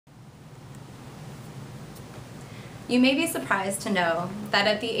You may be surprised to know that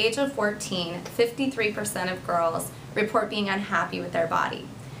at the age of 14, 53% of girls report being unhappy with their body.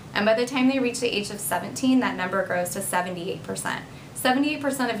 And by the time they reach the age of 17, that number grows to 78%.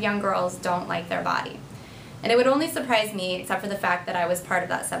 78% of young girls don't like their body. And it would only surprise me, except for the fact that I was part of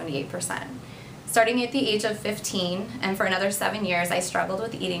that 78%. Starting at the age of 15, and for another 7 years, I struggled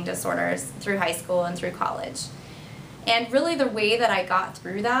with eating disorders through high school and through college. And really the way that I got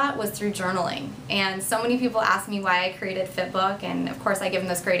through that was through journaling. And so many people ask me why I created Fitbook, and of course I give them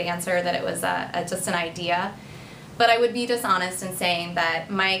this great answer that it was just an idea. But I would be dishonest in saying that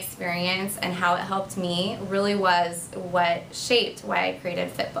my experience and how it helped me really was what shaped why I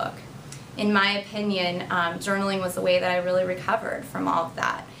created Fitbook. In my opinion, journaling was the way that I really recovered from all of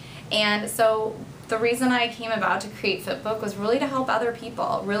that. And so the reason I came about to create Fitbook was really to help other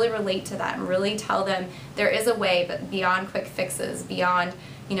people really relate to that and really tell them there is a way, but beyond quick fixes, beyond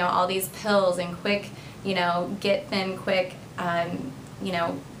all these pills and quick get thin quick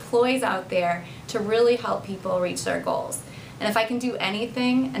ploys out there to really help people reach their goals. And if I can do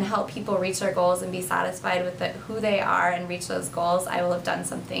anything and help people reach their goals and be satisfied with who they are and reach those goals, I will have done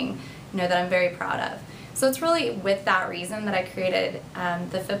something that I'm very proud of. So it's really with that reason that I created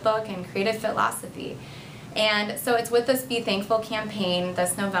the Fitbook and created Fitlosophy. And so it's with this Be Thankful campaign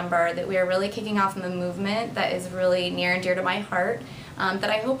this November that we are really kicking off a movement that is really near and dear to my heart, that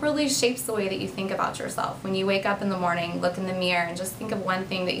I hope really shapes the way that you think about yourself. When you wake up in the morning, look in the mirror and just think of one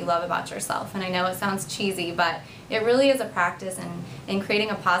thing that you love about yourself. And I know it sounds cheesy, but it really is a practice in creating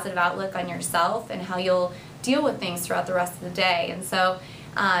a positive outlook on yourself and how you'll deal with things throughout the rest of the day. And so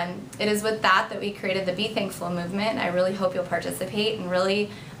it is with that we created the Be Thankful movement. I really hope you'll participate and really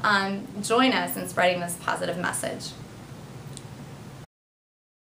join us in spreading this positive message.